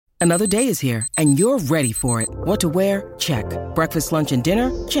Another day is here, and you're ready for it. What to wear? Check. Breakfast, lunch, and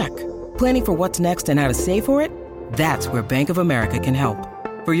dinner? Check. Planning for what's next and how to save for it? That's where Bank of America can help.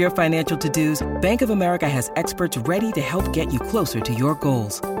 For your financial to-dos, Bank of America has experts ready to help get you closer to your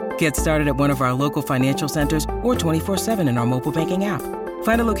goals. Get started at one of our local financial centers or 24/7 in our mobile banking app.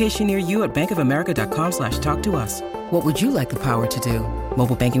 Find a location near you at bankofamerica.com/talktous. What would you like the power to do?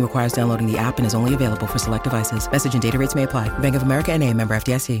 Mobile banking requires downloading the app and is only available for select devices. Message and data rates may apply. Bank of America N.A., member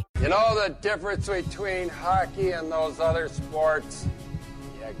FDIC. You know the difference between hockey and those other sports?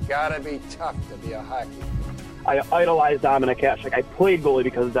 You gotta be tough to be a hockey. I idolize Dominik Hasek. I played goalie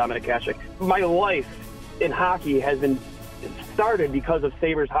because of Dominik Hasek. My life in hockey has been started because of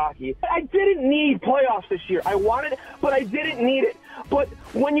Sabres hockey. I didn't need playoffs this year. I wanted it, but I didn't need it. But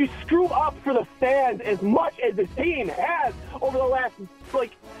when you screw up for the fans as much as this team has over the last,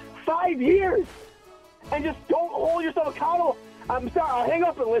 5 years, and just don't hold yourself accountable, I'm sorry. I'll hang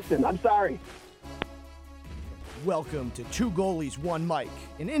up and listen. I'm sorry. Welcome to Two Goalies, One Mic,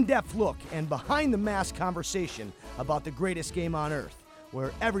 an in-depth look and behind-the-mask conversation about the greatest game on earth,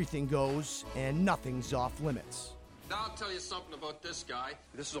 where everything goes and nothing's off limits. Now I'll tell you something about this guy.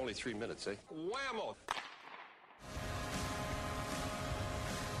 This is only 3 minutes, eh? Whammo!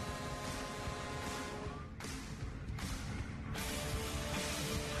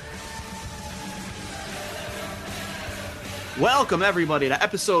 Welcome, everybody, to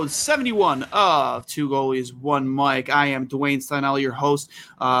episode 71 of Two Goalies, One Mic. I am Dwayne Steinell, your host.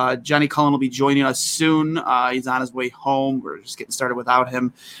 Johnny Cullen will be joining us soon. He's on his way home. We're just getting started without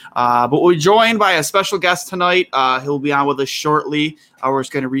him. But we're joined by a special guest tonight. He'll be on with us shortly. We're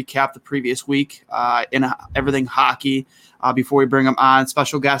just going to recap the previous week in everything hockey before we bring him on.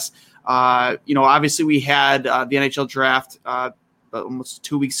 Special guest. Obviously we had the NHL draft almost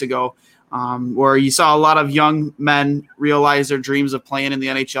 2 weeks ago. Where you saw a lot of young men realize their dreams of playing in the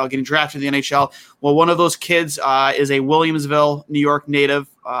NHL, getting drafted in the NHL. Well, one of those kids is a Williamsville, New York native,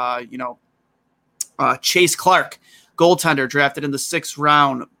 Chase Clark, goaltender, drafted in the 6th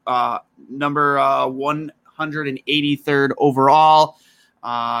round, number 183rd overall,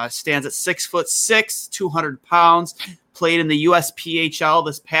 stands at 6'6", 200 pounds, played in the USPHL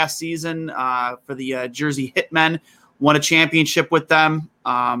this past season for the Jersey Hitmen, won a championship with them,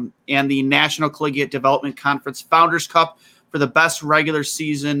 and the National Collegiate Development Conference Founders Cup for the best regular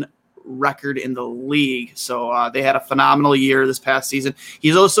season record in the league. So they had a phenomenal year this past season.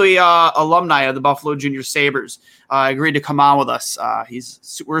 He's also a alumni of the Buffalo Junior Sabres. Agreed to come on with us.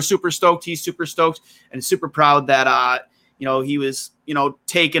 We're super stoked. He's super stoked and super proud that he was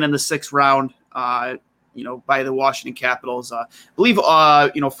taken in the 6th round. By the Washington Capitals. I believe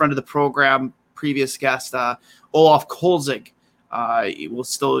friend of the program, previous guest, Olaf Kolzig. He will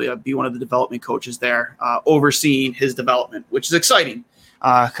still be one of the development coaches there, overseeing his development, which is exciting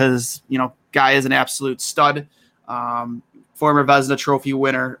because, guy is an absolute stud. Former Vezina Trophy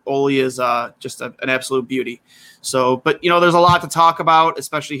winner. Oli is just an absolute beauty. So, but, there's a lot to talk about,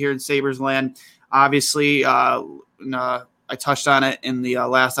 especially here in Sabres land. Obviously, I touched on it in the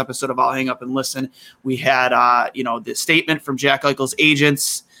last episode of I'll Hang Up and Listen. We had, the statement from Jack Eichel's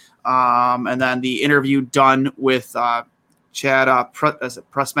agents, and then the interview done with Chad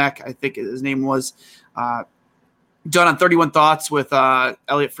Prusmack, I think his name was, done on 31 Thoughts with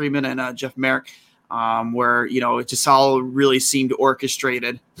Elliot Friedman and Jeff Merrick, where, it just all really seemed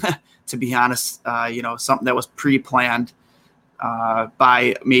orchestrated, to be honest, something that was pre-planned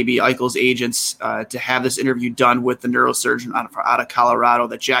by maybe Eichel's agents to have this interview done with the neurosurgeon out of Colorado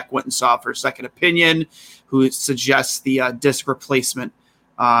that Jack went and saw for a second opinion, who suggests the disc replacement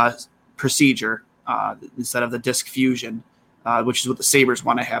procedure instead of the disc fusion, which is what the Sabres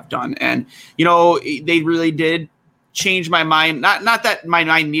want to have done. And, they really did change my mind. Not that my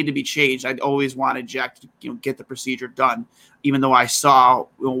mind needed to be changed. I'd always wanted Jack to, get the procedure done, even though I saw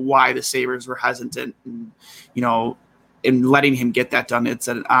why the Sabres were hesitant and, in letting him get that done. It's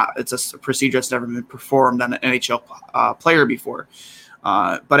a procedure that's never been performed on an NHL player before.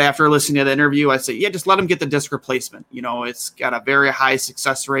 But after listening to the interview, I say, just let him get the disc replacement. It's got a very high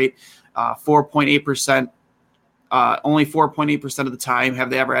success rate, 4.8%. Only 4.8% of the time have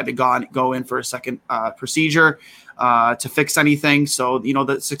they ever had to go in for a second procedure to fix anything. So,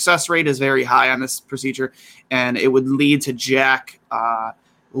 the success rate is very high on this procedure, and it would lead to Jack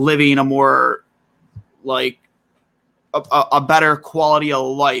living a more a better quality of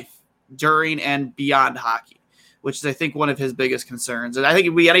life during and beyond hockey, which is, I think, one of his biggest concerns. And I think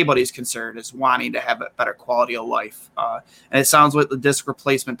it'd be anybody's concern is wanting to have a better quality of life. And it sounds like the disc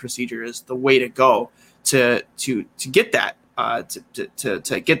replacement procedure is the way to go to get that.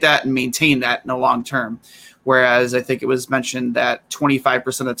 to get that and maintain that in the long term. Whereas I think it was mentioned that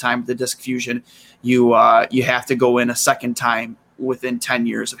 25% of the time with the disc fusion, you have to go in a second time within 10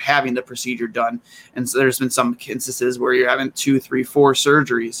 years of having the procedure done. And so there's been some instances where you're having 2, 3, 4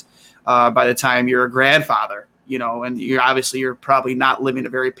 surgeries by the time you're a grandfather, and you're probably not living a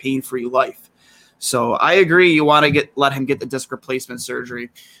very pain-free life. So I agree. You want to let him get the disc replacement surgery.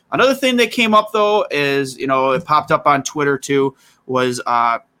 Another thing that came up though is, it popped up on Twitter too, was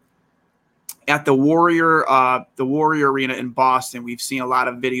at the Warrior Arena in Boston, we've seen a lot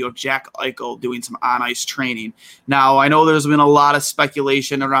of video of Jack Eichel doing some on-ice training. Now, I know there's been a lot of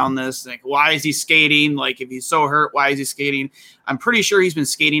speculation around this. Like, why is he skating? Like, if he's so hurt, why is he skating? I'm pretty sure he's been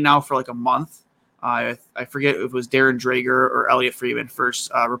skating now for like a month. I forget if it was Darren Drager or Elliot Friedman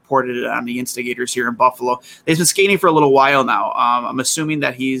first reported it on the Instigators here in Buffalo. He's been skating for a little while now. I'm assuming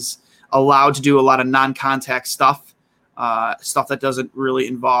that he's allowed to do a lot of non-contact stuff that doesn't really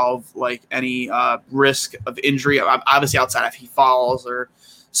involve like any risk of injury. Obviously, outside if he falls or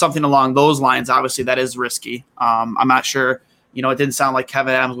something along those lines, obviously that is risky. I'm not sure. It didn't sound like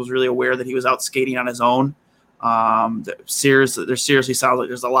Kevin Adams was really aware that he was out skating on his own. There seriously sounds like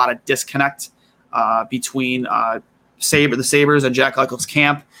there's a lot of disconnect between the Sabres and Jack Eichel's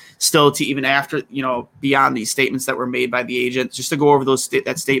camp still to even after, beyond these statements that were made by the agent. Just to go over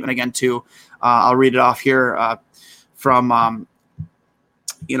that statement again too. I'll read it off here from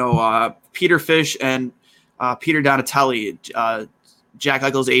Peter Fish and Peter Donatelli, Jack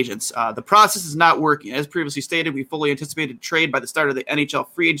Eichel's agents. The process is not working. As previously stated, we fully anticipated trade by the start of the NHL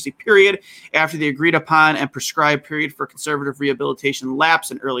free agency period after the agreed upon and prescribed period for conservative rehabilitation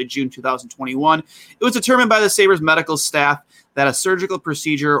lapsed in early June 2021. It was determined by the Sabres medical staff that a surgical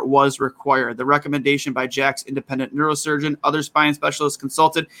procedure was required. The recommendation by Jack's independent neurosurgeon, other spine specialists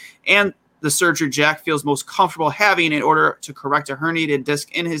consulted, and the surgery Jack feels most comfortable having in order to correct a herniated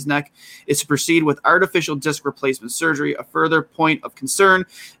disc in his neck is to proceed with artificial disc replacement surgery. A further point of concern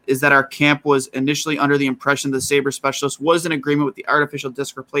is that our camp was initially under the impression the Sabre specialist was in agreement with the artificial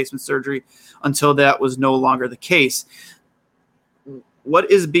disc replacement surgery until that was no longer the case. What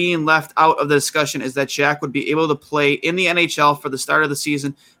is being left out of the discussion is that Jack would be able to play in the NHL for the start of the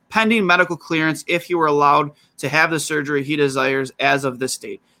season, pending medical clearance if he were allowed to have the surgery he desires as of this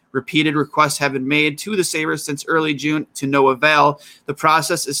date. Repeated requests have been made to the Sabres since early June to no avail. The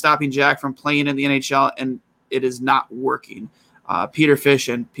process is stopping Jack from playing in the NHL, and it is not working. Peter Fish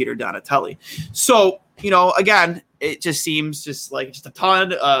and Peter Donatelli. So, again, it just seems just like just a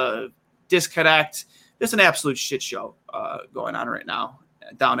ton of disconnect. There's an absolute shit show going on right now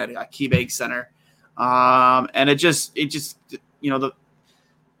down at KeyBank Center. And it just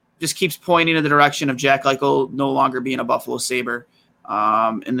keeps pointing in the direction of Jack Eichel no longer being a Buffalo Sabre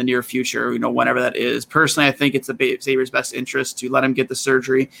in the near future, whenever that is. Personally, I think it's the Sabres' best interest to let him get the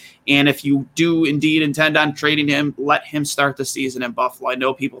surgery. And if you do indeed intend on trading him, let him start the season in Buffalo. I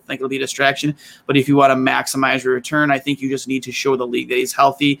know people think it'll be a distraction, but if you want to maximize your return, I think you just need to show the league that he's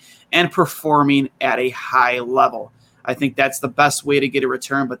healthy and performing at a high level. I think that's the best way to get a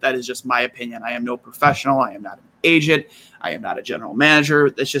return, but that is just my opinion. I am no professional. I am not an agent. I am not a general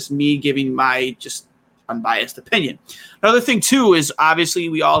manager. That's just me giving my just unbiased opinion. Another thing too is obviously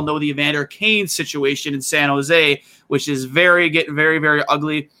we all know the Evander Kane situation in San Jose, which is getting very, very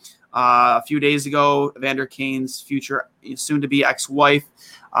ugly. A few days ago, Evander Kane's future soon-to-be ex-wife,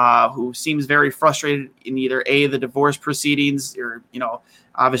 who seems very frustrated in either the divorce proceedings or,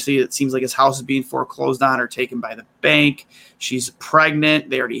 obviously it seems like his house is being foreclosed on or taken by the bank. She's pregnant.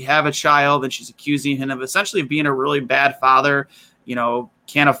 They already have a child, and she's accusing him of essentially being a really bad father.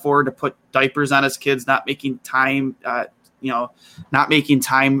 Can't afford to put diapers on his kids, not making time, to even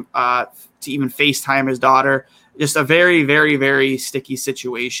FaceTime his daughter. Just a very, very, very sticky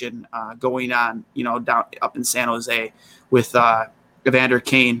situation going on, down up in San Jose with Evander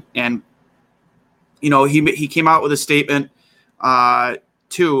Kane. And, he came out with a statement actually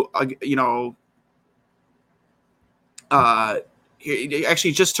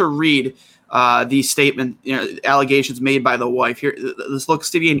just to read the statement, allegations made by the wife here. This looks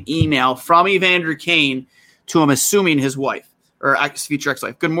to be an email from Evander Kane to, I'm assuming, his wife or future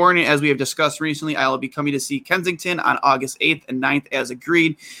ex-wife. Good morning. As we have discussed recently, I will be coming to see Kensington on August 8th and 9th as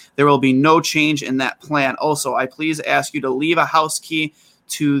agreed. There will be no change in that plan. Also, I please ask you to leave a house key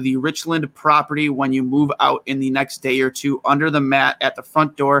to the Richland property when you move out in the next day or two under the mat at the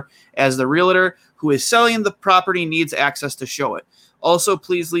front door, as the realtor who is selling the property needs access to show it. Also,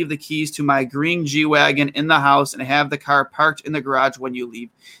 please leave the keys to my green G-Wagon in the house and have the car parked in the garage when you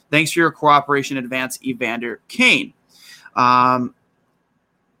leave. Thanks for your cooperation in advance, Evander Kane.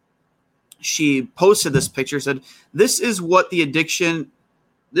 she posted this picture, said, this is when the addiction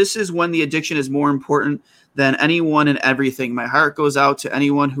is more important than anyone and everything. My heart goes out to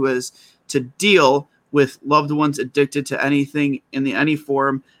anyone who has to deal with loved ones addicted to anything in any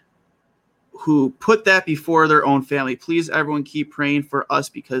form, who put that before their own family. Please, everyone, keep praying for us,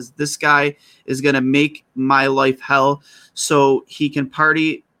 because this guy is going to make my life hell so he can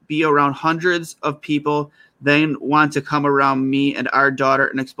party, be around hundreds of people, then want to come around me and our daughter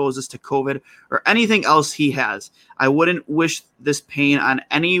and expose us to COVID or anything else he has. I wouldn't wish this pain on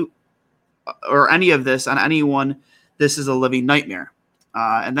any of this on anyone. This is a living nightmare.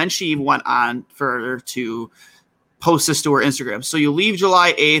 And then she went on further to post this to her Instagram. So you leave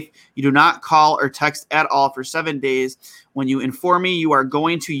July 8th. You do not call or text at all for 7 days. When you inform me you are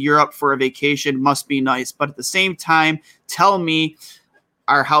going to Europe for a vacation, must be nice. But at the same time, tell me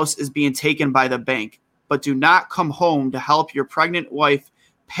our house is being taken by the bank. But do not come home to help your pregnant wife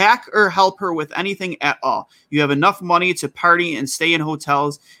pack or help her with anything at all. You have enough money to party and stay in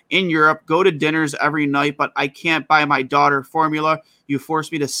hotels in Europe, go to dinners every night, but I can't buy my daughter formula. You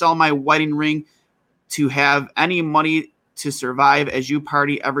force me to sell my wedding ring to have any money to survive as you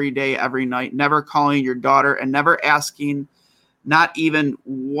party every day, every night, never calling your daughter and never asking, not even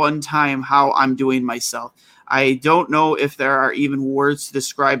one time, how I'm doing myself. I don't know if there are even words to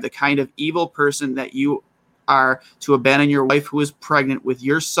describe the kind of evil person that you are to abandon your wife who is pregnant with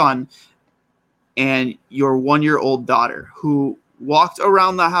your son and your 1-year-old daughter, who walked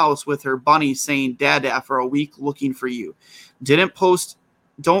around the house with her bunny saying Dada for a week looking for you. Don't post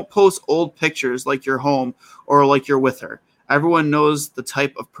old pictures like you're home or like you're with her. Everyone knows the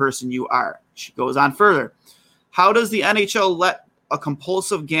type of person you are. She goes on further. How does the NHL let a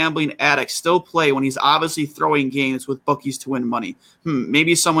compulsive gambling addict still play when he's obviously throwing games with bookies to win money?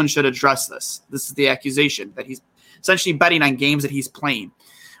 Maybe someone should address this. This is the accusation, that he's essentially betting on games that he's playing.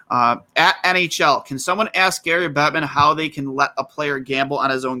 At NHL, can someone ask Gary Bettman how they can let a player gamble on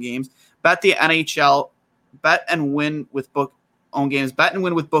his own games? Bet the NHL, bet and win with own games, bet and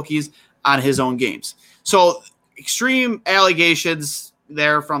win with bookies on his own games. So extreme allegations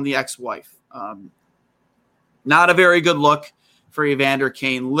there from the ex-wife. Not a very good look for Evander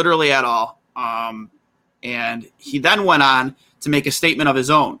Kane, literally at all. And he then went on to make a statement of his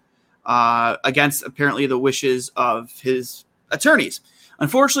own against apparently the wishes of his attorneys.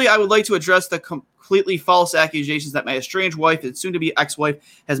 Unfortunately, I would like to address the completely false accusations that my estranged wife and soon-to-be ex-wife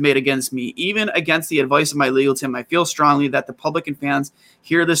has made against me. Even against the advice of my legal team, I feel strongly that the public and fans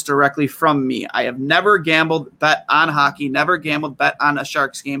hear this directly from me. I have never gambled, bet on hockey, never gambled, bet on a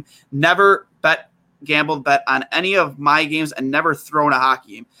Sharks game, never gambled, bet on any of my games, and never thrown a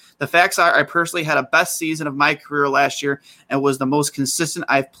hockey game. The facts are I personally had a best season of my career last year and was the most consistent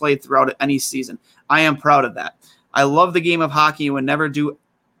I've played throughout any season. I am proud of that. I love the game of hockey and would never do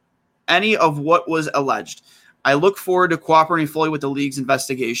any of what was alleged. I look forward to cooperating fully with the league's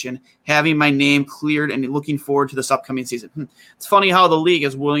investigation, having my name cleared, and looking forward to this upcoming season. It's funny how the league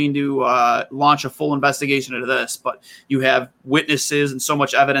is willing to launch a full investigation into this, but you have witnesses and so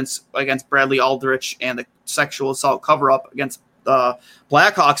much evidence against Bradley Aldrich and the sexual assault cover-up against the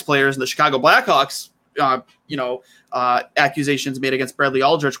Blackhawks players and the Chicago Blackhawks, accusations made against Bradley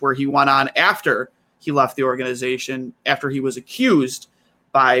Aldrich, where he went on after he left the organization, after he was accused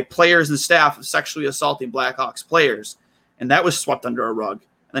by players and staff of sexually assaulting Blackhawks players. And that was swept under a rug.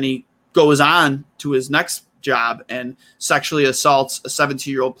 And then he goes on to his next job and sexually assaults a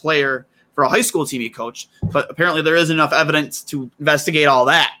 17-year-old player for a high school team he coached. But apparently there isn't enough evidence to investigate all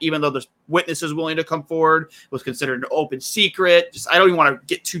that, even though there's witnesses willing to come forward. It was considered an open secret. I don't even want to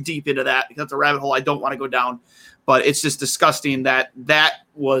get too deep into that because that's a rabbit hole I don't want to go down. But it's just disgusting that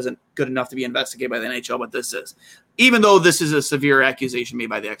wasn't good enough to be investigated by the NHL, but this is. Even though this is a severe accusation made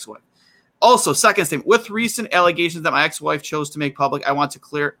by the ex-wife. Also, second statement, with recent allegations that my ex-wife chose to make public, I want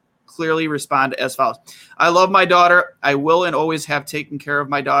to clearly respond as follows. I love my daughter. I will and always have taken care of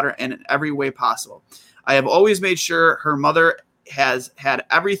my daughter in every way possible. I have always made sure her mother has had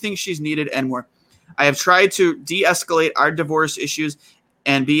everything she's needed and more. I have tried to de-escalate our divorce issues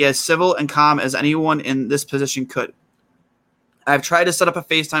and be as civil and calm as anyone in this position could. I've tried to set up a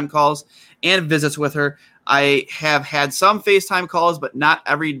FaceTime calls and visits with her. I have had some FaceTime calls, but not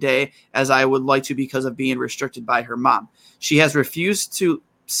every day as I would like to because of being restricted by her mom. She has refused me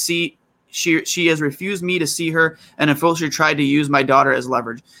to see her and unfortunately tried to use my daughter as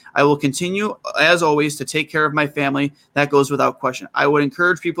leverage. I will continue, as always, to take care of my family. That goes without question. I would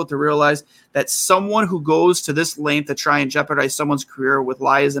encourage people to realize that someone who goes to this length to try and jeopardize someone's career with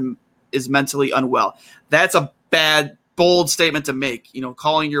lies is mentally unwell. That's a bold statement to make,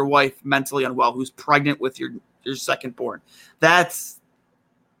 calling your wife mentally unwell who's pregnant with your second born. That's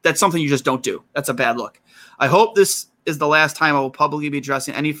that's something you just don't do. That's a bad look. I hope this is the last time I will publicly be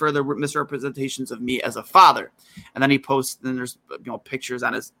addressing any further misrepresentations of me as a father. And then he posts, and there's pictures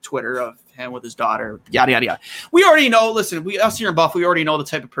on his Twitter of him with his daughter, yada, yada, yada. We already know, listen, us here in Buff, we already know the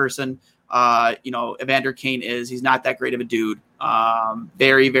type of person, Evander Kane is. He's not that great of a dude.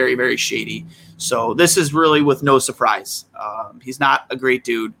 Very, very, very shady. So this is really with no surprise. He's not a great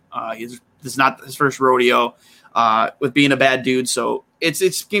dude. This is not his first rodeo with being a bad dude. So it's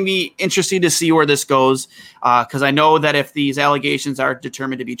going to be interesting to see where this goes, because I know that if these allegations are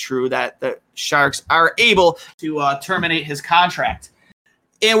determined to be true, that the Sharks are able to terminate his contract.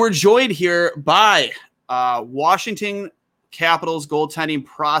 And we're joined here by Washington Capitals goaltending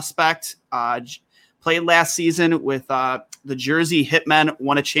prospect, played last season with the Jersey Hitmen,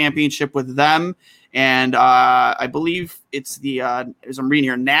 won a championship with them. And I believe it's as I'm reading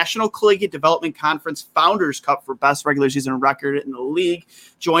here, National Collegiate Development Conference Founders Cup for best regular season record in the league,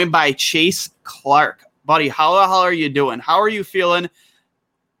 joined by Chase Clark. Buddy, how the hell are you doing? How are you feeling?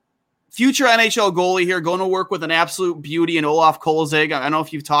 Future NHL goalie here, going to work with an absolute beauty in Olaf Kolzig. I don't know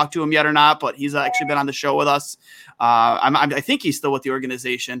if you've talked to him yet or not, but he's actually been on the show with us. I think he's still with the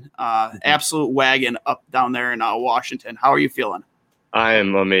organization. Absolute wagon up down there in Washington. How are you feeling? I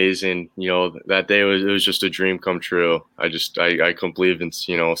am amazing. That day it was just a dream come true. I couldn't believe in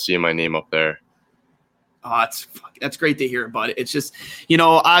seeing my name up there. Oh, that's great to hear, bud. It's just,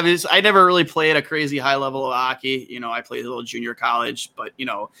 obviously I never really played a crazy high level of hockey. I played a little junior college, but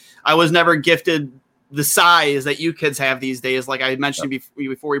I was never gifted the size that you kids have these days. Like I mentioned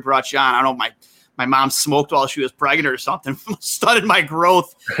before we brought you on, I don't know, my mom smoked while she was pregnant or something, stunted my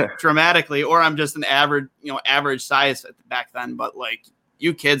growth dramatically, or I'm just an average size back then. But like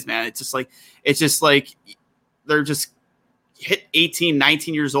you kids, man, it's just like they're just hit 18,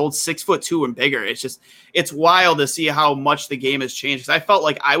 19 years old, 6'2" and bigger. It's wild to see how much the game has changed. Because I felt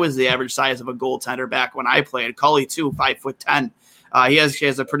like I was the average size of a goaltender back when I played. Cully too, 5'10". He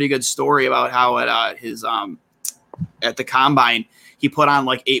has a pretty good story about how at his at the combine he put on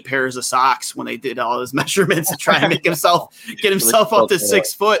like 8 pairs of socks when they did all his measurements to try and get himself up to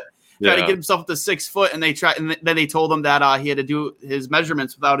 6 foot. Try to get himself up to 6 foot, and then they told him that he had to do his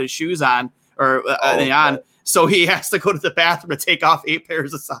measurements without his shoes on on. So he has to go to the bathroom to take off 8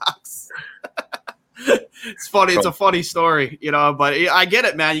 pairs of socks. It's funny. It's a funny story, but I get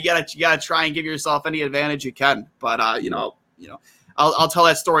it, man. You gotta try and give yourself any advantage you can. But I'll tell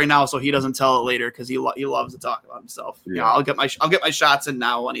that story now so he doesn't tell it later, because he loves to talk about himself. Yeah. I'll get my shots in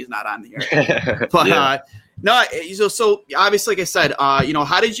now when he's not on the air. But no, so obviously, like I said,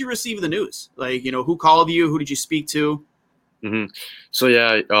 how did you receive the news? Like, who called you? Who did you speak to? Mm-hmm.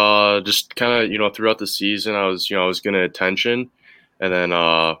 So just kind of throughout the season, I was getting attention, and then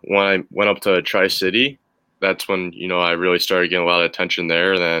when I went up to Tri-City, that's when I really started getting a lot of attention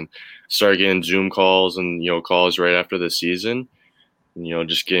there. And then started getting Zoom calls and calls right after the season.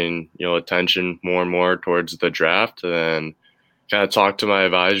 Just getting, attention more and more towards the draft, and then kind of talked to my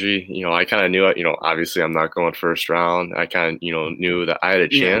advisory. I kind of knew it, obviously I'm not going first round. I kind of, knew that I had a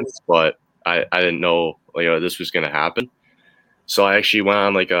chance, but I didn't know, this was going to happen. So I actually went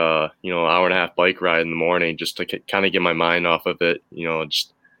on like a, hour and a half bike ride in the morning just to kind of get my mind off of it.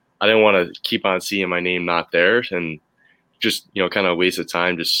 I didn't want to keep on seeing my name not there and just, kind of waste of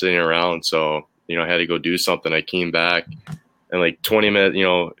time just sitting around. So, I had to go do something. I came back. And like 20 minutes,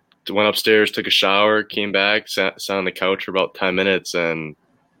 went upstairs, took a shower, came back, sat on the couch for about 10 minutes, and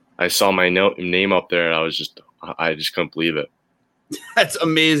I saw my name up there, and I just couldn't believe it. That's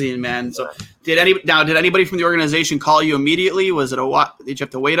amazing, man. So did anybody from the organization call you immediately? Was it did you have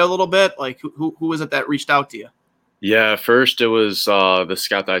to wait a little bit? Like who was it that reached out to you? Yeah, first it was the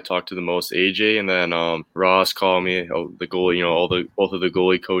scout that I talked to the most, AJ, and then Ross called me. The goalie, both of the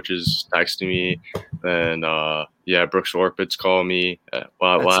goalie coaches texted me, and Brooks Orpitz called me. A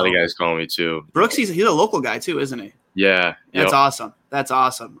lot of guys call me too. Brooks, he's a local guy too, isn't he? Yeah, that's awesome. That's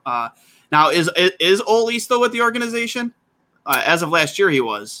awesome. Now is Ole still with the organization? As of last year, he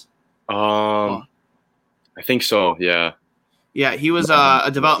was. I think so. Yeah. Yeah, he was a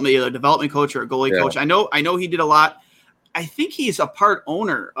development coach or a goalie coach. I know he did a lot. I think he's a part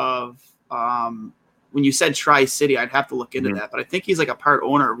owner of when you said Tri-City, I'd have to look into that, but I think he's like a part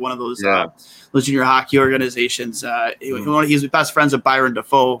owner of one of those junior hockey organizations. He's best friends with Byron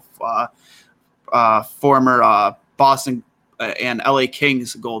Dafoe, former Boston and LA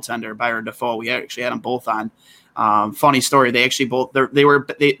Kings goaltender Byron Dafoe. We actually had them both on. Funny story. They actually they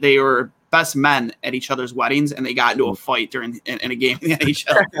were best men at each other's weddings, and they got into a fight in a game in the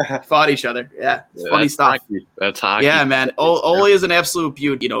NHL. Fought each other. Yeah, it's funny stuff. That's hockey. Yeah, man. Ole is an absolute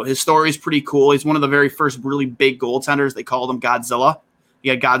beauty. His story is pretty cool. He's one of the very first really big goaltenders. They called him Godzilla. He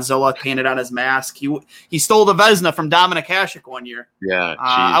had Godzilla painted on his mask. He stole the Vezina from Dominik Hasek one year. Yeah,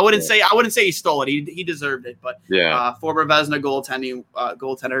 I wouldn't say he stole it. He deserved it. But former Vezina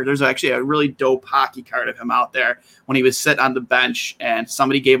goaltender. There's actually a really dope hockey card of him out there when he was sitting on the bench and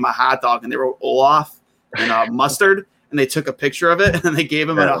somebody gave him a hot dog and they wrote Olaf and mustard. And they took a picture of it and they gave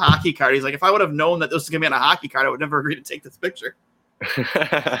him a hockey card. He's like, if I would have known that this was going to be on a hockey card, I would never agree to take this picture.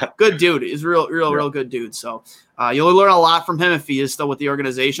 Good dude. He's real good dude. So you'll learn a lot from him if he is still with the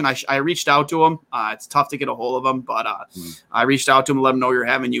organization. I reached out to him. It's tough to get a hold of him, but I reached out to him and let him know you're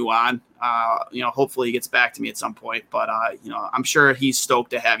having you on. Hopefully he gets back to me at some point, but I'm sure he's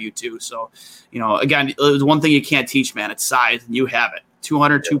stoked to have you too. So, again, there's one thing you can't teach, man. It's size, and you have it.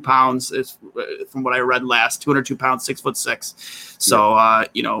 202 pounds is from what I read last. 202 pounds, 6'6". So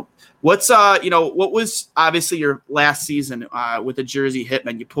what was obviously your last season with the Jersey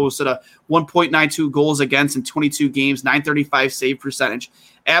Hitmen? You posted a 1.92 goals against in 22 games, 935 save percentage.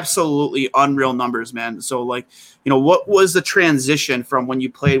 Absolutely unreal numbers, man. So what was the transition from when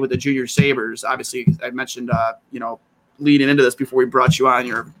you played with the Junior Sabres? Obviously, I mentioned leading into this before we brought you on,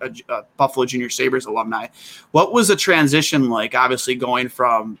 you're a Buffalo Junior Sabres alumni. What was the transition like, obviously going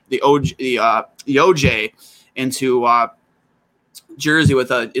from the OJ into Jersey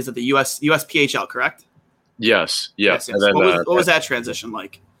with is it the USPHL, correct? Yes. And then, what was that transition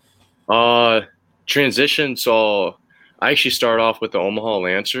like? Transition. So I actually started off with the Omaha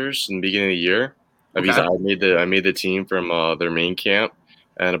Lancers in the beginning of the year. Because I made the team from their main camp,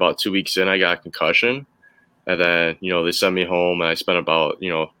 and about 2 weeks in, I got a concussion. And then, they sent me home, and I spent about,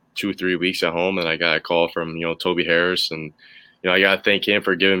 2-3 weeks at home, and I got a call from, Toby Harris, and, I got to thank him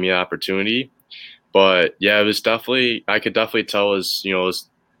for giving me the opportunity. But, yeah, it was definitely – I could definitely tell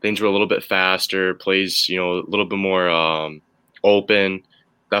things were a little bit faster, plays, a little bit more open,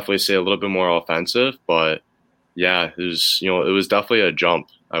 definitely say a little bit more offensive. But, yeah, it was definitely a jump,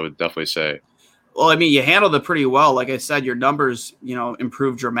 I would definitely say. Well, I mean, you handled it pretty well. Like I said, your numbers,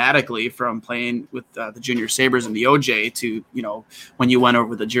 improved dramatically from playing with the Junior Sabres and the OJ to, when you went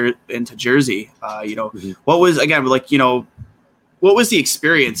over into Jersey. What was, again, what was the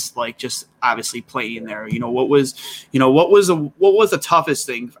experience like? Just obviously playing there. What was the toughest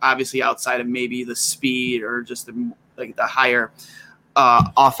thing? Obviously, outside of maybe the speed or just the higher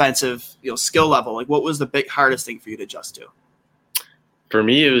offensive skill level. Like, what was the hardest thing for you to adjust to? For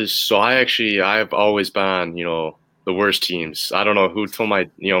me, it was I've always been on, the worst teams. I don't know who told my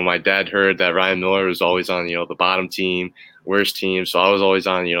dad heard that Ryan Miller was always on, the bottom team, worst team. So I was always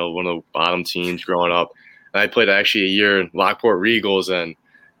on, one of the bottom teams growing up. And I played actually a year in Lockport Regals, and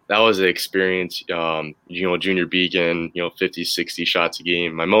that was an experience, junior beacon, 50, 60 shots a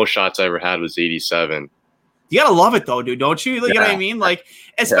game. My most shots I ever had was 87. You gotta love it though, dude, don't you? You know what I mean? Like,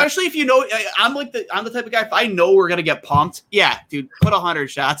 especially if I'm the type of guy, if I know we're gonna get pumped, yeah, dude, put 100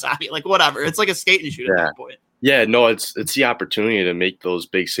 shots on me, like whatever. It's like a skate and shoot at that point. Yeah, no, it's the opportunity to make those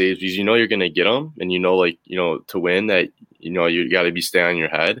big saves because you're gonna get them, and to win that you got to be staying on your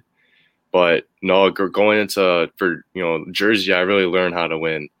head. But no, going into Jersey, I really learned how to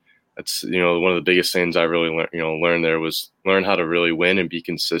win. That's one of the biggest things I really learned there was learn how to really win and be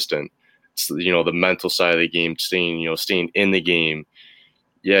consistent. It's, the mental side of the game, staying in the game.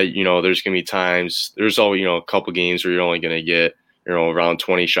 Yeah, there's going to be times, there's always, a couple games where you're only going to get, around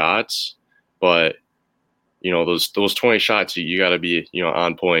 20 shots. But, those 20 shots, you got to be,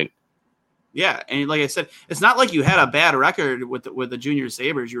 on point. Yeah, and like I said, it's not like you had a bad record with the Junior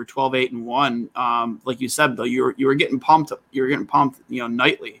Sabres. You were 12-8-1. Like you said, though, you were getting pumped. You were getting pumped,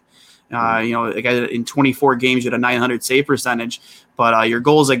 nightly. In 24 games, you had a 900 save percentage, but your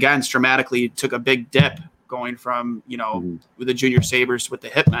goals against dramatically took a big dip going from, with the Junior Sabres with the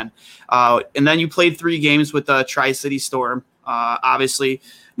Hitmen. And then you played 3 games with the Tri-City Storm. Obviously,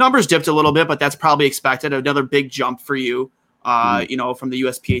 numbers dipped a little bit, but that's probably expected. Another big jump for you, from the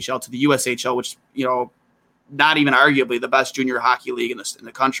USPHL to the USHL, which, not even arguably the best junior hockey league in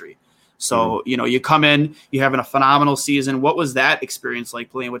the country. So, you come in, you're having a phenomenal season. What was that experience like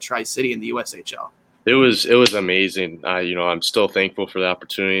playing with Tri-City in the USHL? It was amazing. I'm still thankful for the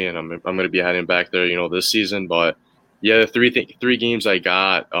opportunity, and I'm going to be heading back there, this season. But yeah, the three games I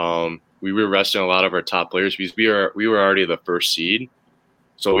got, we were resting a lot of our top players because we were already the first seed.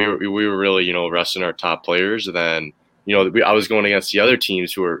 So we were really, resting our top players. And then, I was going against the other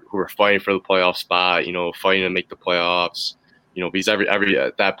teams who were fighting for the playoff spot, fighting to make the playoffs. Because every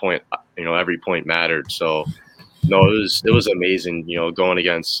at that point, every point mattered. So, no, it was amazing. Going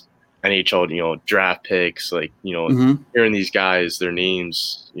against NHL, draft picks, like hearing these guys, their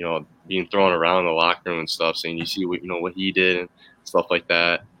names, being thrown around the locker room and stuff, saying you see what he did and stuff like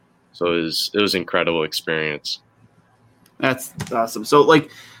that. So it was an incredible experience. That's awesome. So,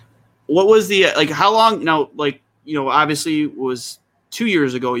 like, what was the how long now? Like, obviously it was 2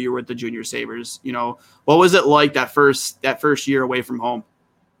 years ago you were with the Junior Sabres. What was it like that first year away from home?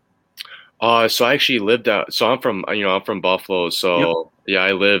 So I actually lived out. So I'm from Buffalo. So yeah,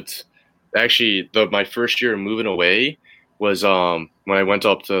 I lived. Actually, my first year moving away was when I went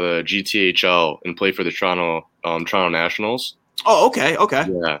up to the GTHL and played for the Toronto Nationals. Oh, okay.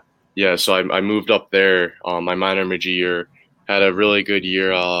 Yeah. So I moved up there. My minor midget year, had a really good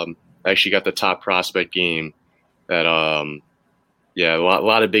year. I actually got the top prospect game. That a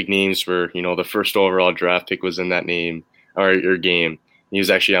lot of big names were. The first overall draft pick was in that name or game. He was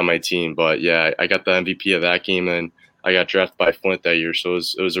actually on my team, but yeah, I got the MVP of that game, and I got drafted by Flint that year, so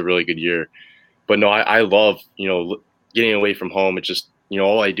it was a really good year. But no, I love getting away from home. It's just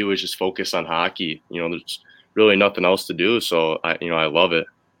all I do is just focus on hockey. There's really nothing else to do, so I love it.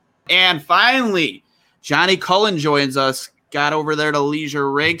 And finally, Johnny Cullen joins us. Got over there to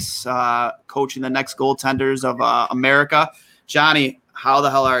Leisure Rinks, coaching the next goaltenders of America. Johnny, how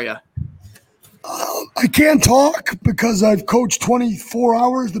the hell are you? I can't talk because I've coached 24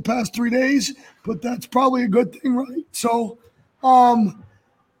 hours the past 3 days, but that's probably a good thing, right? So,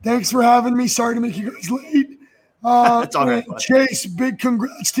 thanks for having me. Sorry to make you guys late. That's all right. Chase, big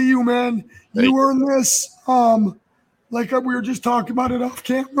congrats to you, man. You earned this. Like we were just talking about it off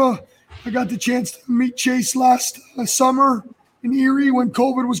camera. I got the chance to meet Chase last summer in Erie when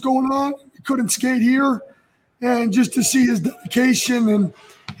COVID was going on. We couldn't skate here. And just to see his dedication and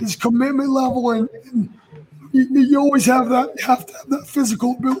his commitment level, and you always have that. You have to have that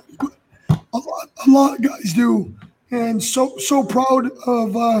physical ability, but a lot of guys do. And so proud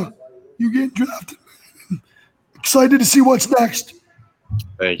of you getting drafted. Excited to see what's next.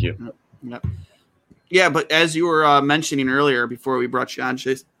 Thank you. Yeah, but as you were mentioning earlier, before we brought you on,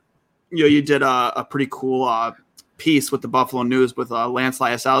 Chase, you did a pretty cool piece with the Buffalo News with Lance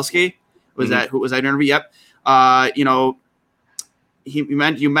Lyasowski. Was that an interview? Yep.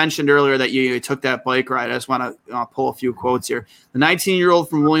 You mentioned earlier that you took that bike ride. I just want to pull a few quotes here. The 19-year-old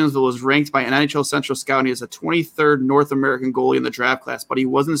from Williamsville was ranked by NHL Central Scouting as a 23rd North American goalie in the draft class, but he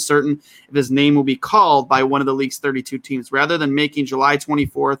wasn't certain if his name will be called by one of the league's 32 teams. Rather than making July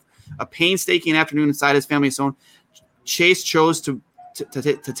 24th a painstaking afternoon inside his family's home, Chase chose to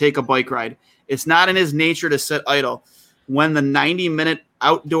take a bike ride. It's not in his nature to sit idle. When the 90-minute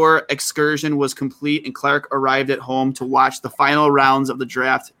outdoor excursion was complete and Clark arrived at home to watch the final rounds of the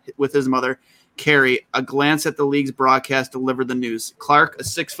draft with his mother, Carrie, a glance at the league's broadcast delivered the news. Clark, a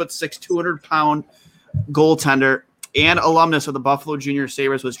 6'6", 200-pound goaltender and alumnus of the Buffalo Junior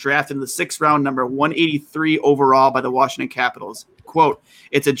Sabres, was drafted in the 6th round, number 183 overall by the Washington Capitals. Quote,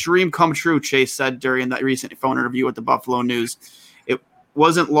 "It's a dream come true," Chase said during the recent phone interview with the Buffalo News. It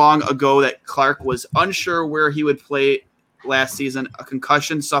wasn't long ago that Clark was unsure where he would play last season. A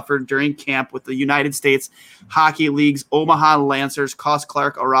concussion suffered during camp with the United States Hockey League's Omaha Lancers cost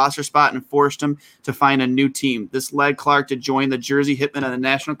Clark a roster spot and forced him to find a new team. This led Clark to join the Jersey Hitmen at the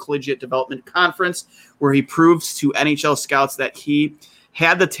National Collegiate Development Conference, where he proved to NHL scouts that he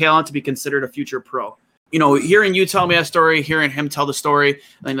had the talent to be considered a future pro. Hearing you tell me that story, hearing him tell the story,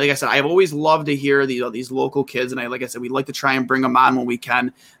 and like I said, I've always loved to hear these local kids, and like I said, we'd like to try and bring them on when we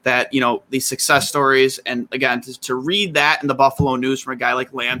can. That these success stories, and again, to read that in the Buffalo News from a guy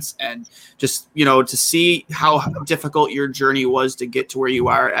like Lance, and just to see how difficult your journey was to get to where you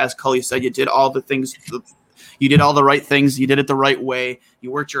are. As Cully said, you did all the things. You did all the right things. You did it the right way.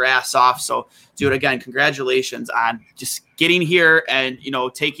 You worked your ass off. So, dude, again, congratulations on just getting here and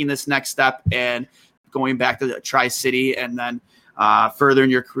taking this next step and going back to the Tri-City, and then further in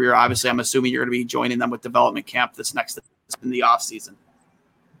your career. Obviously, I'm assuming you're going to be joining them with development camp in the off season.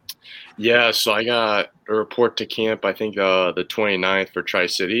 Yeah, so I got a report to camp, I think the 29th for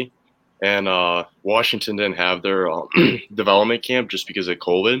Tri-City, and Washington didn't have their development camp just because of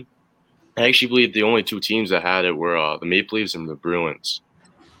COVID. I actually believe the only two teams that had it were the Maple Leafs and the Bruins.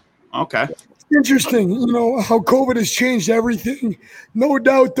 Okay. Interesting, how COVID has changed everything. No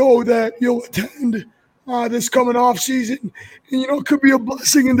doubt, though, that you'll attend this coming off season. And, it could be a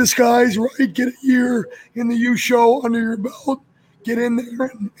blessing in disguise, right? Get a year in the U show under your belt, get in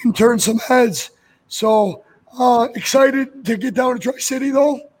there and turn some heads. So excited to get down to Tri-City,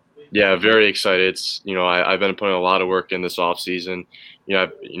 though. Yeah, very excited. It's, I've been putting a lot of work in this off season.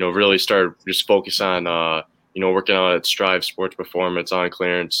 I've really started just focus on working out at Strive Sports Performance on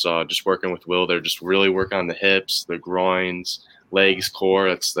clearance, just working with Will. They're just really working on the hips, the groins, legs, core.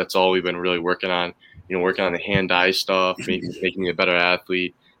 That's all we've been really working on. Working on the hand-eye stuff, making me a better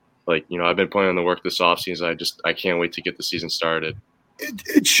athlete. I've been putting in the work this offseason. I can't wait to get the season started.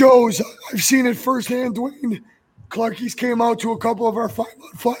 It shows. I've seen it firsthand, Dwayne. Clarkie's came out to a couple of our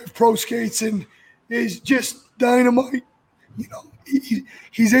 5-on-5 pro skates and is just dynamite. You know,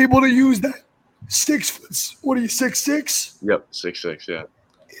 he's able to use that 6 foot. What are you, 6'6"? Yep, 6'6", yeah.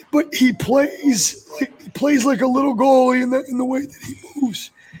 But he plays like a little goalie in the way that he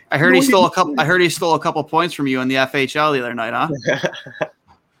moves. I heard he stole a couple. I heard he stole a couple points from you in the FHL the other night, huh?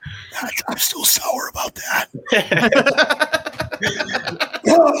 I'm still sour about that.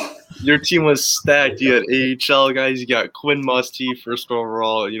 Your team was stacked. You had AHL guys. You got Quinn Musty, first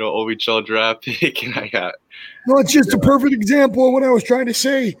overall, OHL draft pick, and I got. No, it's just a perfect example of what I was trying to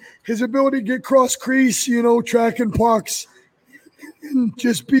say. His ability to get cross crease, tracking pucks, and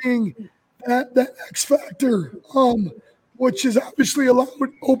just being that X factor, which is obviously allowed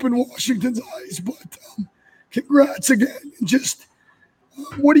to open Washington's eyes. But congrats again. Just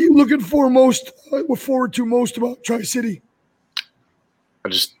what are you looking for most? Forward to most about Tri-City? I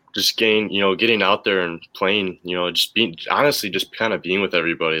just getting out there and playing, just being kind of being with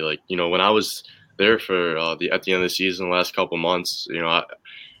everybody. Like, when I was there for at the end of the season, the last couple months,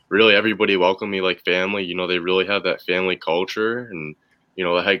 really everybody welcomed me like family. They really have that family culture, and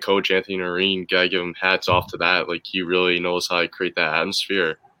the head coach Anthony Noreen, gotta give him hats off to that. Like, he really knows how to create that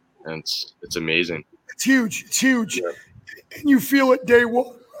atmosphere, and it's amazing. It's huge. It's huge, yeah. And you feel it day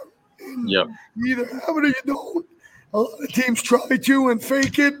one. Yeah, you either have it or you don't. A lot of teams try to and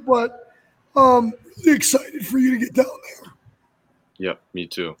fake it, but really excited for you to get down there. Yep, me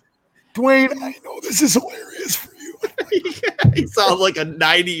too. Dwayne, I know this is hilarious for you. He sounds like a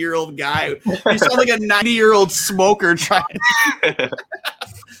 90-year-old guy. You sound like a 90-year-old smoker trying.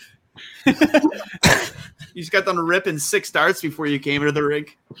 You just got done ripping 6 darts before you came into the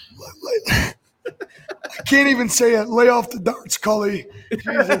rink. I can't even say it. Lay off the darts, Cully.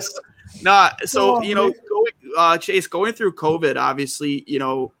 Jesus. Nah, so Chase, going through COVID, obviously,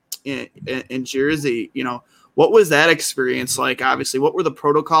 in Jersey, what was that experience like? Obviously, what were the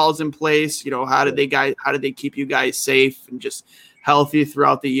protocols in place? How did they keep you guys safe and just healthy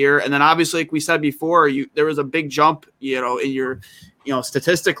throughout the year? And then obviously, like we said before, there was a big jump, in your,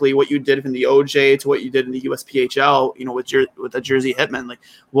 statistically what you did from the OJ to what you did in the USPHL, with the Jersey Hitmen. Like,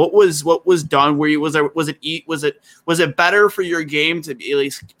 what was done? Was it better for your game to at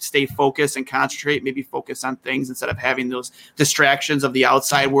least stay focused and concentrate, maybe focus on things instead of having those distractions of the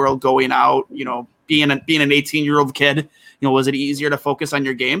outside world going out, being an 18-year-old kid, was it easier to focus on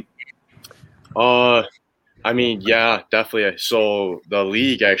your game? Yeah, definitely. So the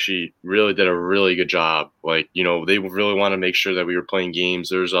league actually really did a really good job. Like, they really want to make sure that we were playing games.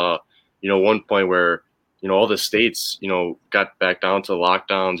 There's one point where, all the states, got back down to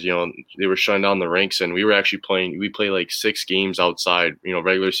lockdowns, they were shutting down the rinks, and we were actually we played like 6 games outside,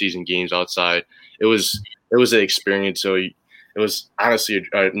 regular season games outside. It was an experience. So it was honestly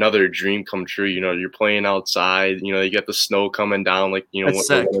another dream come true. You're playing outside, you get the snow coming down, like, one of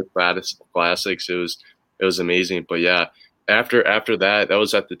the classics. It was amazing. But yeah, after that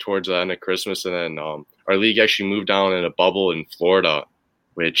was towards the end of Christmas, and then our league actually moved down in a bubble in Florida,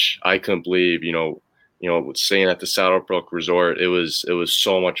 which I couldn't believe. Staying at the Saddlebrook Resort, it was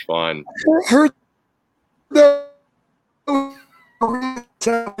so much fun. The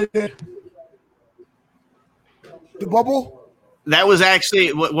bubble. That was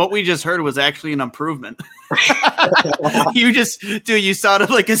actually what we just heard was actually an improvement. You sounded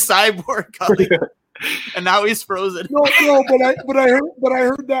like a cyborg, Cully. And now he's frozen. No, but I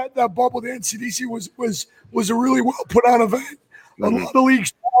heard that bubble, the NCDC was a really well put on event. A lot of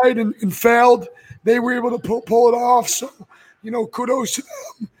leagues tried and failed. They were able to pull it off. So, kudos to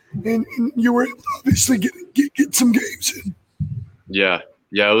them. And you were able to obviously get some games in. Yeah,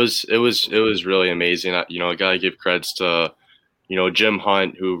 it was really amazing. I gotta give credits to Jim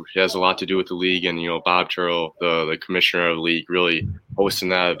Hunt, who has a lot to do with the league, and Bob Turrell, the commissioner of the league, really hosting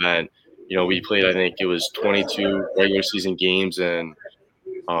that event. We played, I think it was 22 regular season games, and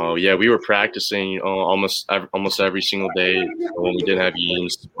we were practicing almost every single day when we didn't have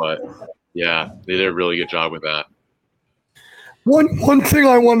games. But yeah, they did a really good job with that. One thing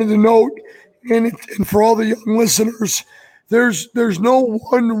I wanted to note, and for all the young listeners, there's no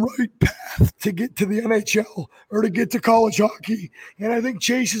one right path to get to the NHL or to get to college hockey, and I think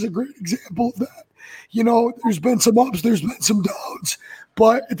Chase is a great example of that. There's been some ups, there's been some downs.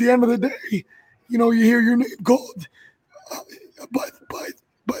 But at the end of the day, you hear your name called by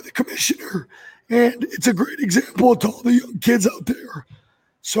the commissioner, and it's a great example to all the young kids out there.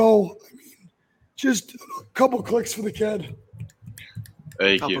 So, just a couple clicks for the kid.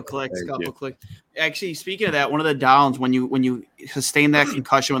 Thank you. Couple clicks. Actually, speaking of that, one of the downs when you sustained that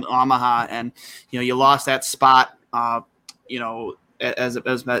concussion with Omaha, and you lost that spot,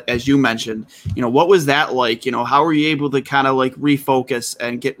 as you mentioned, what was that like? How were you able to kind of like refocus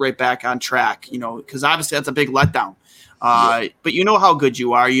and get right back on track? Because obviously that's a big letdown. But you know how good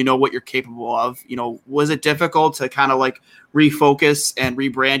you are. You know what you're capable of. Was it difficult to kind of like refocus and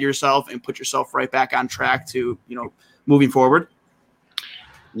rebrand yourself and put yourself right back on track to, moving forward?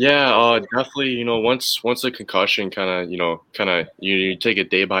 Yeah, definitely. Once the concussion kind of you take it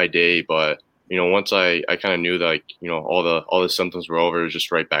day by day, but once I kind of knew that all the symptoms were over, it was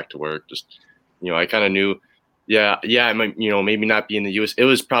just right back to work. Just I kind of knew, I might maybe not be in the U.S. It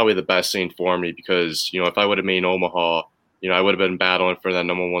was probably the best thing for me because if I would have made Omaha, I would have been battling for that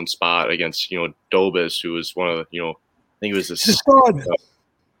number one spot against Dobis, who was one of the I think he was a stud.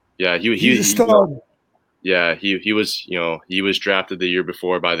 Yeah, he's a stud. Yeah, he was he was drafted the year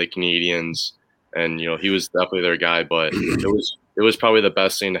before by the Canadians, and he was definitely their guy. But it was probably the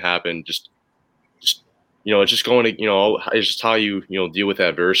best thing to happen. Just it's just going to it's just how you deal with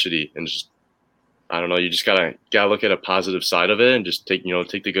adversity, and just I don't know. You just gotta look at a positive side of it, and just take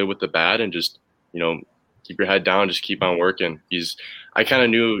the good with the bad, and just keep your head down, just keep on working. I kind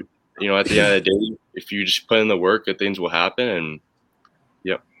of knew at the end of the day, if you just put in the work, good things will happen, and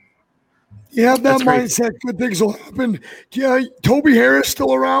yep. You have that mindset, good things will happen. Yeah, Toby Harris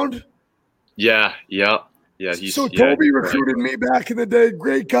still around? Yeah. Toby recruited me back in the day.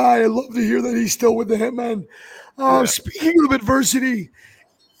 Great guy. I love to hear that he's still with the Hitmen. Speaking of adversity,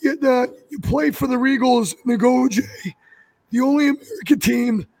 you played for the Regals in the Goj, the only American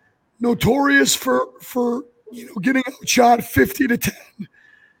team notorious for getting outshot 50-10.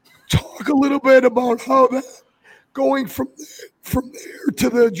 Talk a little bit about how that going from there to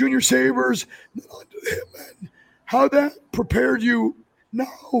the Junior Sabres, then on to the Hitmen, how that prepared you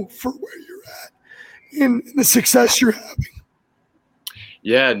now for where you're at in the success you're having.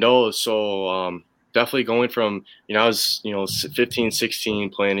 Yeah, no. So definitely going from, I was, 15, 16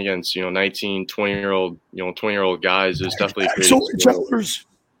 playing against, 19, 20-year-old, 20-year-old guys. It was definitely a great experience.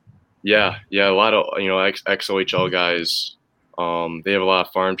 Yeah. A lot of, ex-OHL guys. They have a lot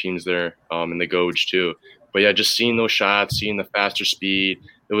of farm teams there in the Goj too. But yeah, just seeing those shots, seeing the faster speed,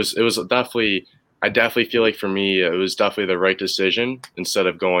 it was definitely, I definitely feel like for me, it was definitely the right decision instead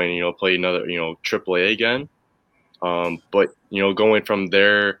of going, play another, AAA again. But, going from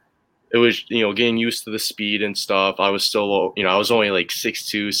there, it was, getting used to the speed and stuff. I was still, I was only like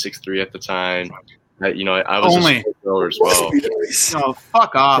 6'2", 6'3" at the time. I was only a thrower as well. No,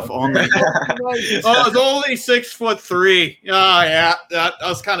 fuck off. Only. I was only 6'3". Oh yeah, that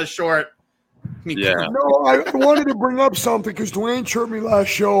was kind of short. Yeah. No, I wanted to bring up something because Dwayne chirped me last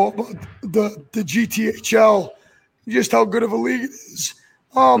show about the GTHL, just how good of a league it is.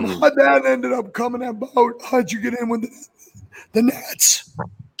 How'd that ended up coming about? How'd you get in with the Nats?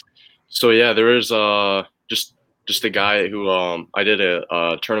 So yeah, there was just a guy who I did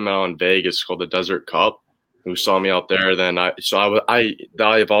a tournament out in Vegas called the Desert Cup, who saw me out there. Then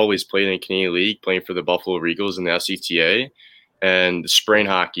I've always played in Canadian League, playing for the Buffalo Regals in the SCTA. And sprain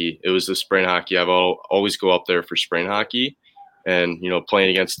hockey, it was the sprain hockey. I've always go up there for sprain hockey, and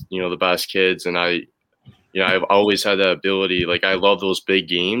playing against the best kids. And I've always had that ability. Like I love those big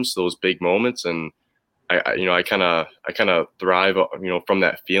games, those big moments, and I kind of thrive from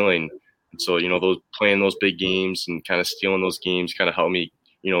that feeling. And so those playing those big games and kind of stealing those games kind of helped me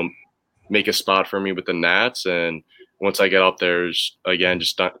make a spot for me with the Nats. And once I get up there, again,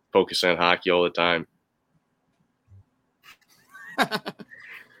 just not focusing on hockey all the time.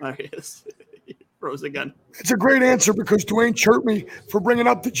 Rose again. It's a great answer because Dwayne chirped me for bringing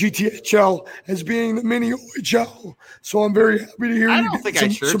up the GTHL as being the mini OHL. So I'm very happy to hear you. I don't think I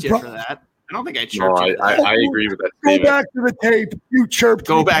chirped you for that. I don't think I chirped you. I agree with that. Go back to the tape. You chirped.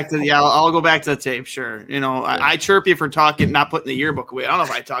 I'll go back to the tape. Sure. I chirp you for not putting the yearbook away. I don't know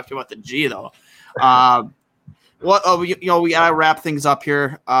if I talked to you about the G though. We gotta wrap things up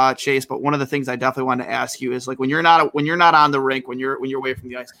here, Chase. But one of the things I definitely want to ask you is like when you're not on the rink, when you're away from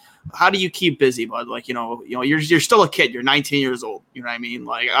the ice, how do you keep busy, bud? Like you're still a kid. You're 19 years old. You know what I mean?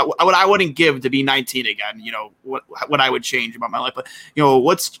 Like I wouldn't give to be 19 again. What I would change about my life. But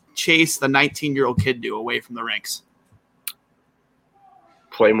what's Chase, the 19-year-old kid, do away from the rinks?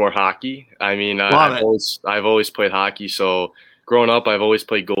 Play more hockey. I mean, I've always played hockey. So growing up, I've always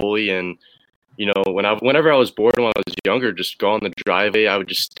played goalie and. Whenever I was bored when I was younger, just go on the driveway. I would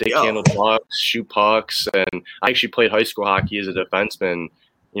just stick handle pucks, shoot pucks, and I actually played high school hockey as a defenseman.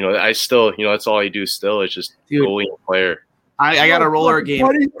 I still, that's all I do still. It's just goalie and player. I got a roller game.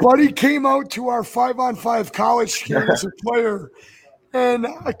 Buddy came out to our 5-on-5 college game as a player, and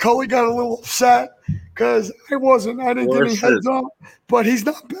Cully got a little upset because I didn't get any heads up, but he's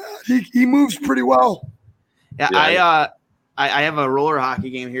not bad. He moves pretty well. Yeah. I have a roller hockey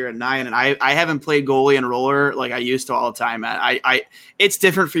game here at 9, and I haven't played goalie and roller like I used to all the time, man. It's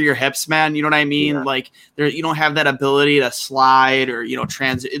different for your hips, man. You know what I mean? Yeah. Like you don't have that ability to slide or,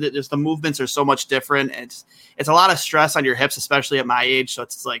 just the movements are so much different. It's a lot of stress on your hips, especially at my age. So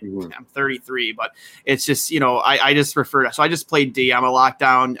it's like I'm 33, but it's just, I just prefer to. So I just play D. I'm a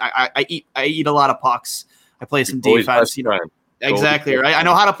lockdown. I eat a lot of pucks. I play some defense, Exactly right. I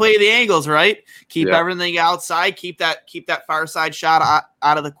know how to play the angles, right? Keep everything outside. Keep that far side shot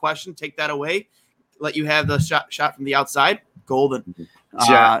out of the question. Take that away. Let you have the shot from the outside. Golden.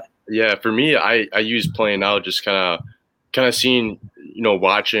 Yeah. For me, I use playing out, just kind of seeing,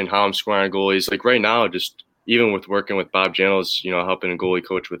 watching how I'm scoring goalies. Like right now, just even with working with Bob Janos, helping a goalie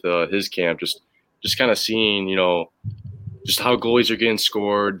coach with his camp, just kind of seeing, just how goalies are getting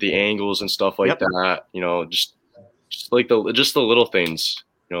scored, the angles and stuff like that. Just like the little things,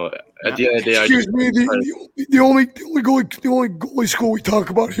 at the end of the day. Excuse me, the only goalie school we talk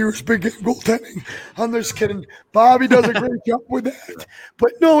about here is big game goaltending. I'm just kidding. Bobby does a great job with that.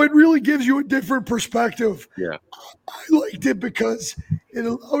 But no, it really gives you a different perspective. Yeah. I liked it because it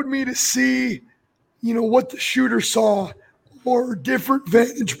allowed me to see, what the shooter saw or different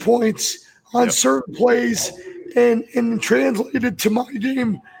vantage points on certain plays and translated to my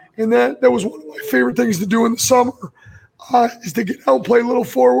game. And that was one of my favorite things to do in the summer, is to get out and play a little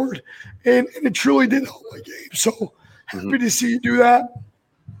forward. And it truly did help my game. So happy to see you do that.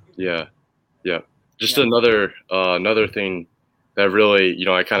 Yeah. Yeah. Just another thing that really,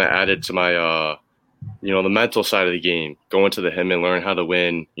 I kind of added to my, the mental side of the game, going to the Hitman, learn how to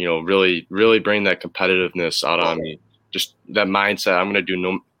win, really, really bring that competitiveness out on me. Just that mindset. I'm going to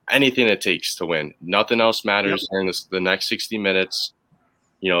do anything it takes to win. Nothing else matters during the next 60 minutes.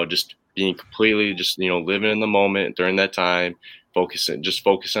 Just being completely living in the moment during that time, focusing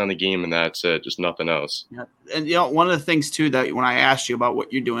on the game, and that's it, just nothing else. Yeah. And one of the things too, that when I asked you about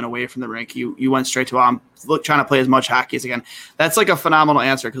what you're doing away from the rink, you went straight to I'm trying to play as much hockey as again. That's like a phenomenal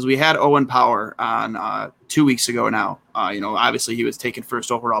answer, because we had Owen Power on 2 weeks ago now. Obviously he was taken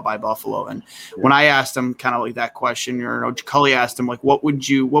first overall by Buffalo, and when I asked him kind of like that question, or Cully asked him like, what would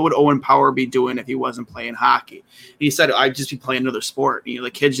Owen Power be doing if he wasn't playing hockey? And he said, I'd just be playing another sport.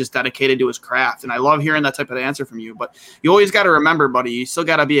 The kid's just dedicated to his craft, and I love hearing that type of answer from you. But you always got to remember, buddy, you still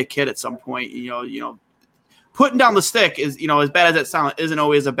got to be a kid at some point. Putting down the stick is, as bad as it sounds, isn't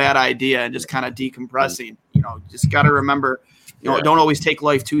always a bad idea, and just kind of decompressing. Just got to remember, don't always take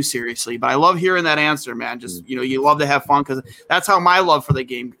life too seriously. But I love hearing that answer, man. Just, you love to have fun, because that's how my love for the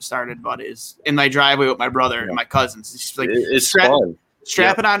game started, bud, is in my driveway with my brother and my cousins. It's just like fun.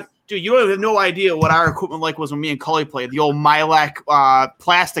 Strap it on. Dude, you have no idea what our equipment was when me and Cully played. The old Milac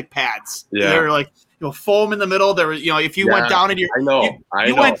plastic pads. Yeah. They were like, foam in the middle. There was, if you went down in your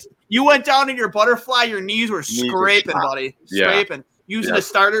You went down in your butterfly, your knees were scraping, buddy. Scraping. Using a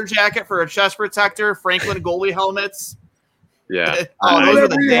starter jacket for a chest protector, Franklin goalie helmets. Yeah. Those were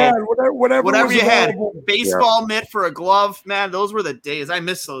the days. Whatever you had. available. Baseball mitt for a glove, man. Those were the days. I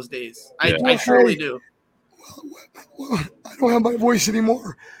miss those days. I truly do. Well, I don't have my voice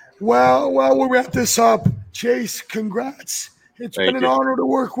anymore. Well, we'll wrap this up. Chase, congrats. It's been an honor to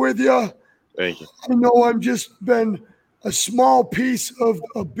work with you. Thank you. I know I've just been a small piece of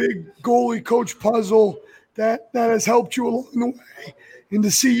a big goalie coach puzzle that has helped you along the way. And to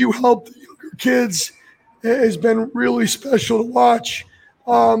see you help the younger kids has been really special to watch.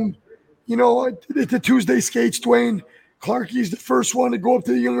 At the Tuesday skates, Dwayne, Clarkie's the first one to go up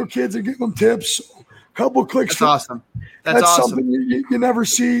to the younger kids and give them tips. So a couple clicks. That's awesome. That's awesome. Something you never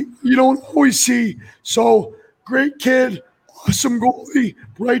see. You don't always see. So great kid, awesome goalie,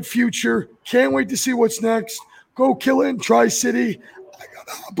 bright future. Can't wait to see what's next. Go kill it in Tri-City. I got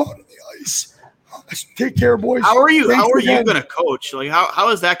to hop out on the ice. Take care, boys. How are you going to coach? Like, how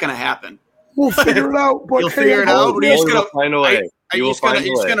is that going to happen? We'll figure it out. But You'll figure it out? Are you just going to find a way? Are you just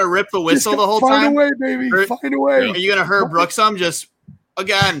going to rip the whistle the whole time? Find a way, baby. Find a way. Are you going to Herb Brooks some? Just,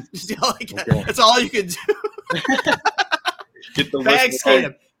 again, that's all you can do. Get the bag skate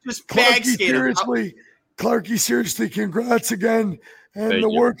him. Just bag skate him. Clarkie, seriously, congrats again. And the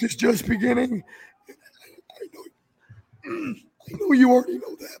work is just beginning. I know you already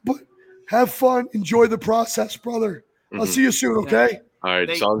know that, but have fun. Enjoy the process, brother. I'll see you soon, okay? All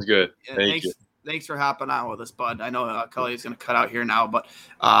right. Sounds good. Thank you. Thanks for hopping on with us, bud. I know Cully's going to cut out here now, but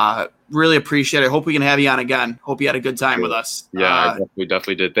really appreciate it. Hope we can have you on again. Hope you had a good time with us. Yeah, I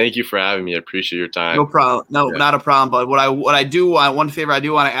definitely did. Thank you for having me. I appreciate your time. No problem. Not a problem, bud. What I do want, one favor I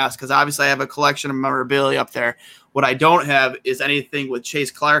do want to ask, because obviously I have a collection of memorabilia up there. What I don't have is anything with Chase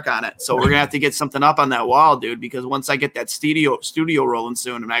Clark on it. So we're going to have to get something up on that wall, dude, because once I get that studio rolling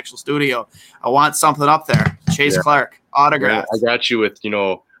soon, an actual studio, I want something up there. Chase Clark, autograph. Yeah, I got you with,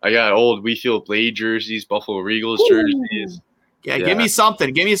 I got old Wheatfield Blade jerseys, Buffalo Regals jerseys. Yeah, give me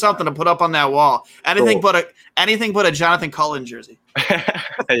something. Give me something to put up on that wall. Anything but a Jonathan Cullen jersey.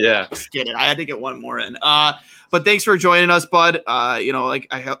 Yeah. Just kidding. I had to get one more in. But thanks for joining us, bud.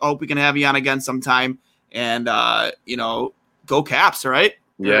 I hope we can have you on again sometime. And go Caps, all right?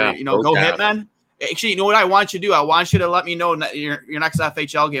 Yeah. Go Hitmen. Actually, you know what I want you to do? I want you to let me know your next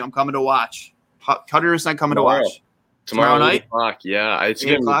FHL game. I'm coming to watch. 100% coming to watch. Tomorrow night? Yeah, it's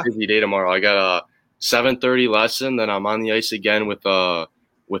going to be a busy day tomorrow. I got a 7:30 lesson, then I'm on the ice again with pro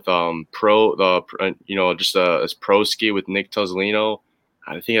ski with Nick Tozzolino.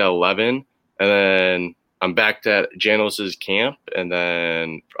 I think at 11, and then I'm back to Janos's camp, and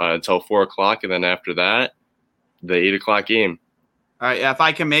then until 4:00, and then after that, the 8:00 game. All right, yeah, if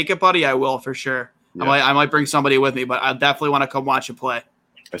I can make it, buddy, I will for sure. Yeah. I might bring somebody with me, but I definitely want to come watch you play.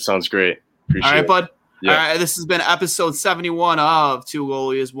 That sounds great. Appreciate it. All right, bud. Yeah. All right, this has been episode 71 of Two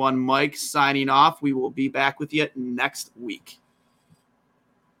Goalies, One Mike signing off. We will be back with you next week.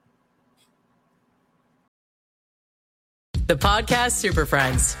 The Podcast Super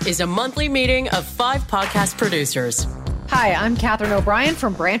Friends is a monthly meeting of 5 podcast producers. Hi, I'm Katherine O'Brien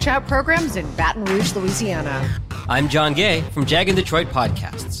from Branch Out Programs in Baton Rouge, Louisiana. I'm John Gay from Jag and Detroit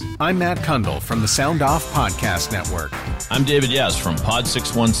Podcasts. I'm Matt Kundle from the Sound Off Podcast Network. I'm David Yaz from Pod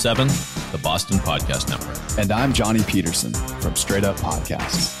 617, the Boston Podcast Network. And I'm Johnny Peterson from Straight Up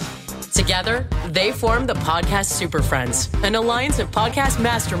Podcasts. Together, they form the Podcast Super Friends, an alliance of podcast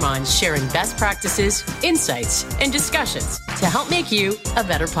masterminds sharing best practices, insights, and discussions to help make you a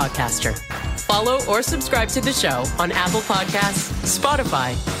better podcaster. Follow or subscribe to the show on Apple Podcasts,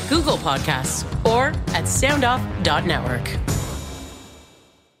 Spotify, Google Podcasts, or at soundoff.network.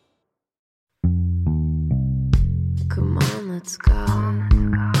 Come on, let's go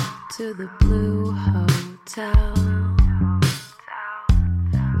to the Blue Hotel.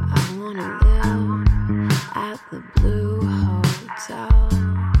 I wanna live at the Blue Hotel.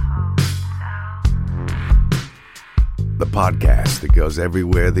 The podcast that goes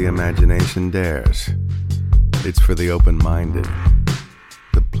everywhere the imagination dares. It's for the open-minded,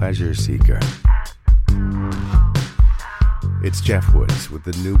 the pleasure seeker. It's Jeff Woods with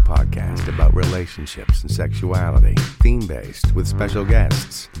the new podcast about relationships and sexuality, theme-based with special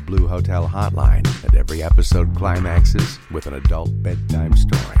guests, the Blue Hotel Hotline, and every episode climaxes with an adult bedtime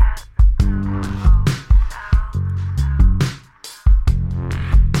story.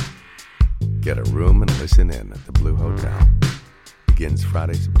 Get a room and listen in at the Blue Hotel. Begins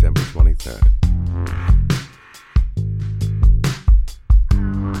Friday, September 23rd.